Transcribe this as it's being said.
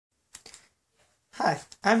Hi,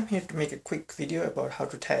 I'm here to make a quick video about how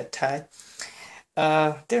to tie a tie.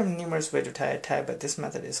 There are numerous ways to tie a tie, but this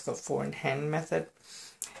method is called four-in-hand method.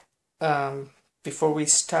 Before we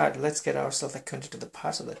start, let's get ourselves acquainted to the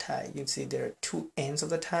parts of the tie. You can see there are two ends of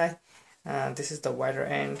the tie. This is the wider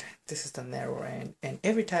end, this is the narrower end, and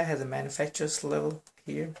every tie has a manufacturer's level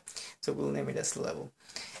here, so we'll name it as level.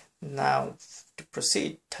 Now, to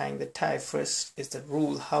proceed tying the tie, first is the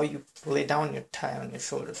rule how you lay down your tie on your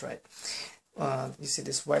shoulders, right? You see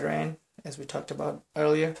this wider end, as we talked about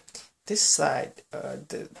earlier. This side,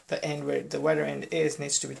 the end where the wider end is,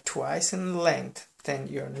 needs to be twice in length than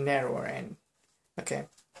your narrower end. Okay,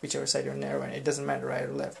 whichever side your narrow end, it doesn't matter right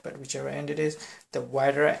or left, but whichever end it is, the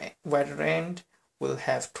wider end will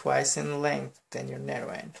have twice in length than your narrow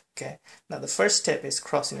end. Okay, now the first step is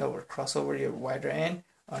crossing over. Cross over your wider end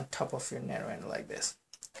on top of your narrow end like this.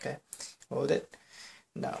 Okay, hold it.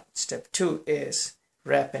 Now step 2 is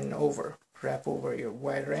wrapping over. Wrap over your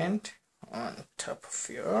wider end on top of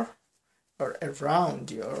your, or around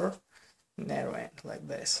your narrow end like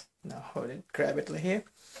this. Now hold it, grab it here.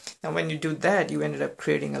 Now when you do that, you ended up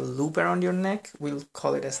creating a loop around your neck. We'll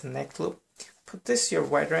call it as neck loop. Put this, your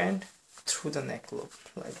wider end, through the neck loop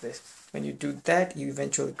like this. When you do that, you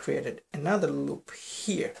eventually created another loop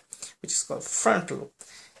here, which is called front loop.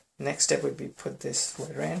 Next step would be put this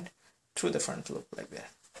wider end through the front loop like that.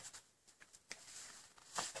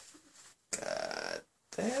 Got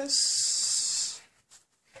this.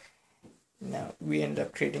 Now we end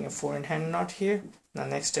up creating a four-in-hand knot here. Now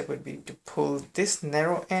next step would be to pull this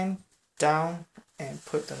narrow end down and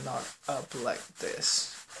put the knot up like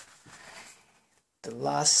this. The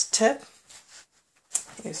last step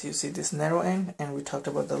is, you see this narrow end, and we talked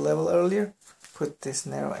about the level earlier. Put this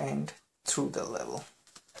narrow end through the level.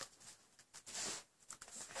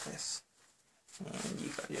 Yes. And you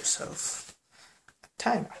got yourself a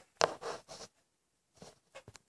tie knot.